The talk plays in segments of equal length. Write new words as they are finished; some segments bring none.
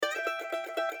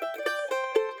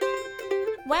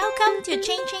Welcome to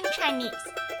Ching Ching Chinese.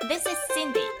 This is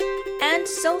Cindy and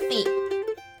Sophie.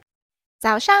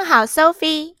 早上好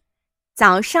Sophie.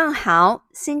 早上好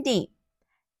Cindy.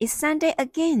 It's Sunday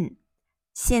again.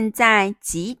 现在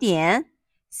几点？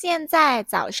现在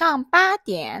早上8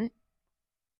点。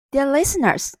Dear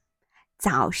listeners,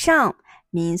 早上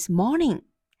means morning,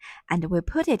 and we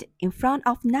put it in front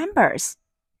of numbers.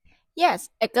 Yes,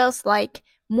 it goes like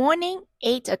morning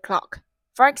 8 o'clock.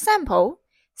 For example,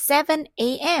 7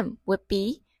 a.m. would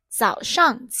be 早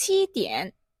上7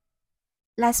点。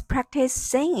Let's practice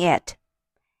saying it.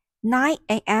 9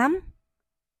 a.m.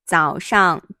 早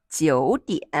上9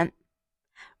点。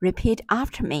Repeat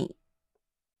after me.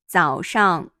 早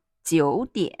上9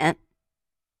点。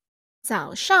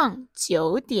早上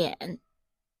9点。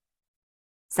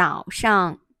早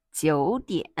上9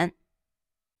点。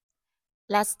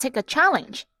Let's take a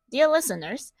challenge. Dear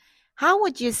listeners, how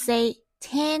would you say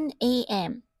 10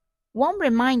 a.m.? One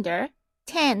reminder,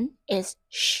 10 is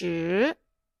 10.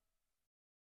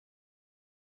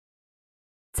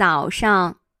 早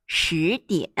上10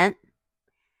点。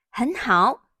很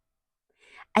好。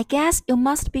I guess you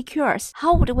must be curious.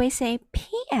 How would we say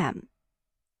p.m.?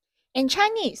 In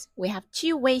Chinese, we have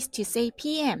two ways to say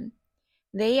p.m.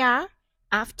 They are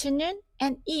afternoon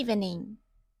and evening.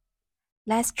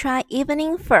 Let's try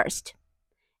evening first.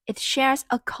 It shares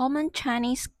a common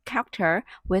Chinese character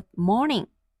with morning,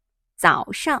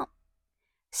 早上.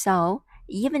 So,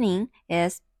 evening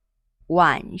is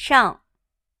晚上.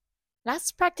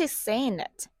 Let's practice saying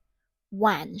it.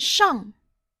 晚上。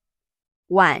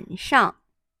晚上。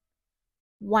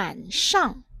晚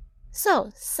上。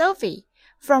So, Sophie,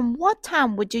 from what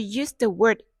time would you use the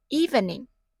word evening?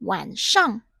 晚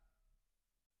上。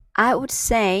I would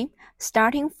say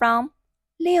starting from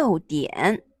 6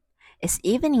点 is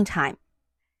evening time.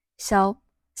 So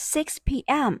 6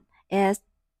 p.m. is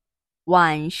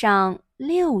晚上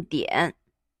6点.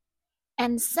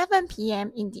 And 7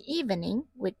 p.m. in the evening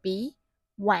would be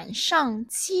晚上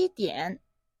7点.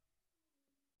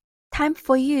 Time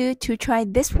for you to try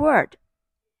this word.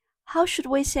 How should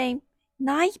we say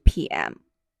 9 p.m.?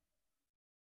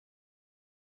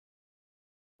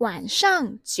 晚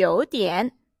上9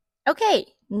点.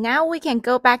 Okay, now we can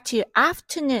go back to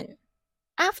afternoon.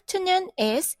 Afternoon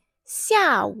is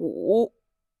下午.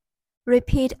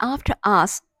 Repeat after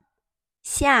us.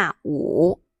 下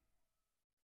午。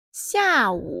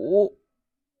下午。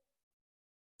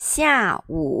下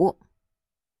午。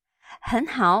很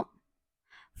好。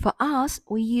For us,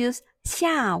 we use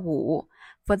下午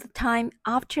for the time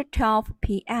after 12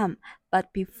 p.m.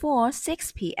 but before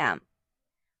 6 p.m.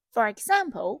 For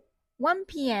example, 1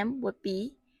 p.m. would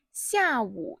be 下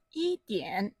午1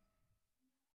点.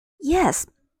 Yes,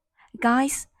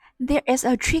 guys, there is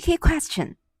a tricky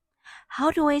question. How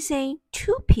do we say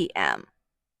 2 p.m.?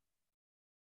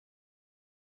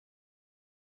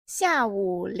 下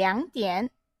午2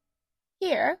点.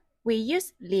 Here, we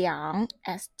use 2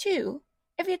 as 2.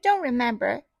 If you don't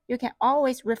remember, you can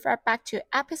always refer back to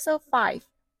episode 5.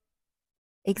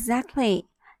 Exactly.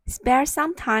 Spare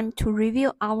some time to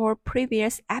review our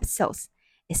previous episodes.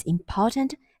 It's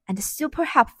important and super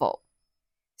helpful.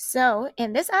 So,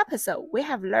 in this episode, we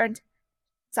have learned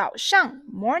早上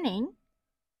morning,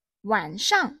 晚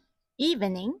上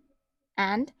evening,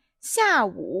 and 下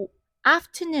午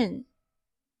afternoon.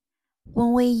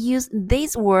 When we use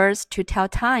these words to tell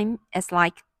time, it's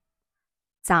like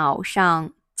早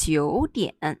上9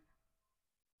点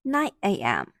 9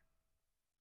 a.m.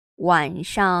 晚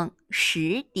上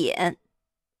10点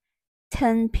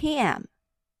 10 p.m.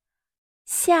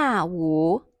 下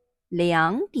午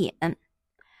2点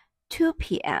 2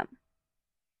 p.m.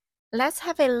 Let's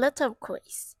have a little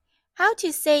quiz. How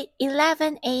to say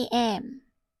 11 a.m.?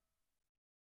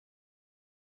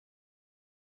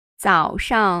 早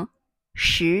上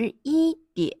11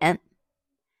点。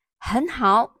很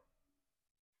好。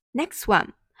Next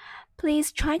one.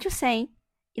 Please try to say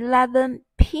 11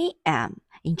 p.m.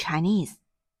 in Chinese.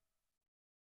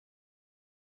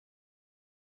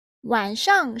 晚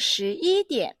上11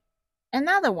点.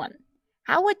 Another one.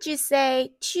 How would you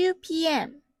say 2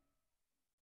 p.m.?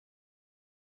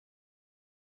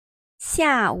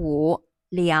 下午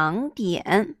2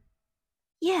点.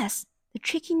 Yes, the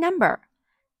tricky number.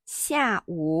 下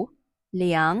午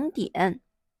2点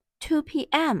 2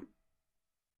 p.m.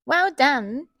 Well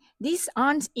done. These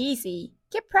aren't easy.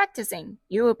 Keep practicing.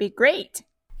 You will be great.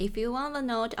 If you want the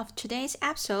note of today's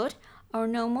episode or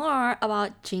know more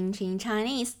about Ching Ching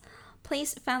Chinese,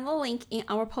 please find the link in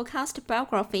our podcast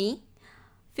biography.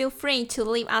 Feel free to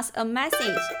leave us a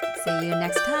message. See you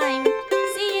next time.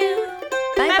 See you.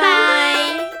 Bye bye.